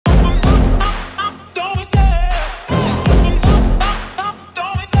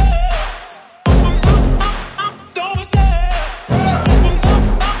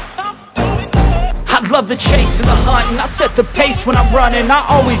hunt and I set the pace when I'm running. I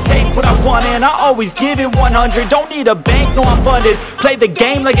always take what I want and I always give it 100. Don't need a bank, no I'm funded. Play the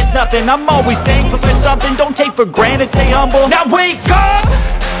game like it's nothing. I'm always thankful for something. Don't take for granted, stay humble. Now wake up!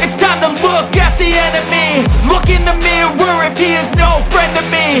 It's time to look at the enemy. Look in the mirror if he is no friend to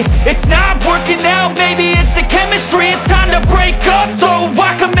me. It's not working out, maybe it's the chemistry. It's time to break up so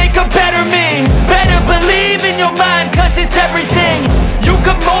I can make a better me. Better believe in your mind, cause it's everything. You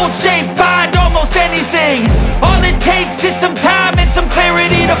can mold, shape, find almost anything. All it takes is some time and some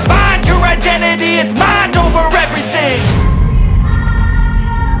clarity to find your identity. It's mind over everything.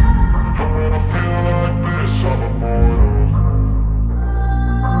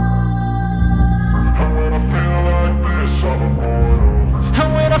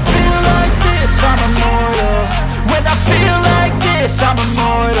 I'm immortal. When I feel like this, I'm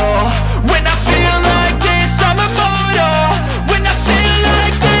immortal. When I feel like this, I'm immortal. When I feel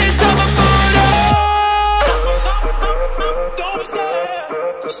like this, I'm immortal. Don't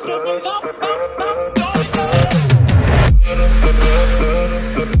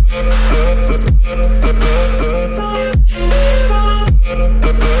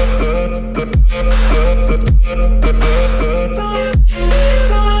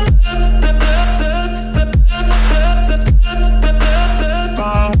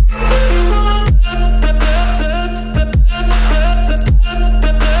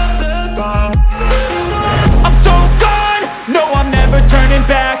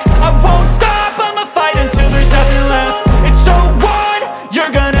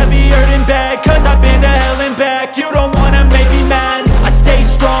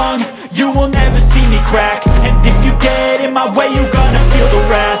crack. And if you get in my way, you gonna feel the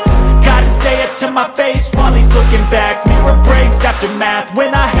wrath. Gotta say it to my face while he's looking back. Mirror breaks after math.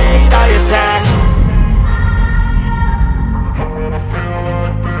 When I hate, I attack. When I feel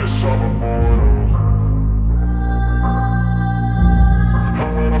like this, I'm immortal.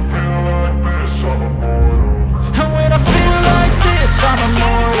 When I feel like this, I'm immortal. When I feel like this, I'm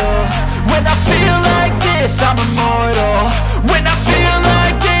immortal. When I feel like this, I'm immortal.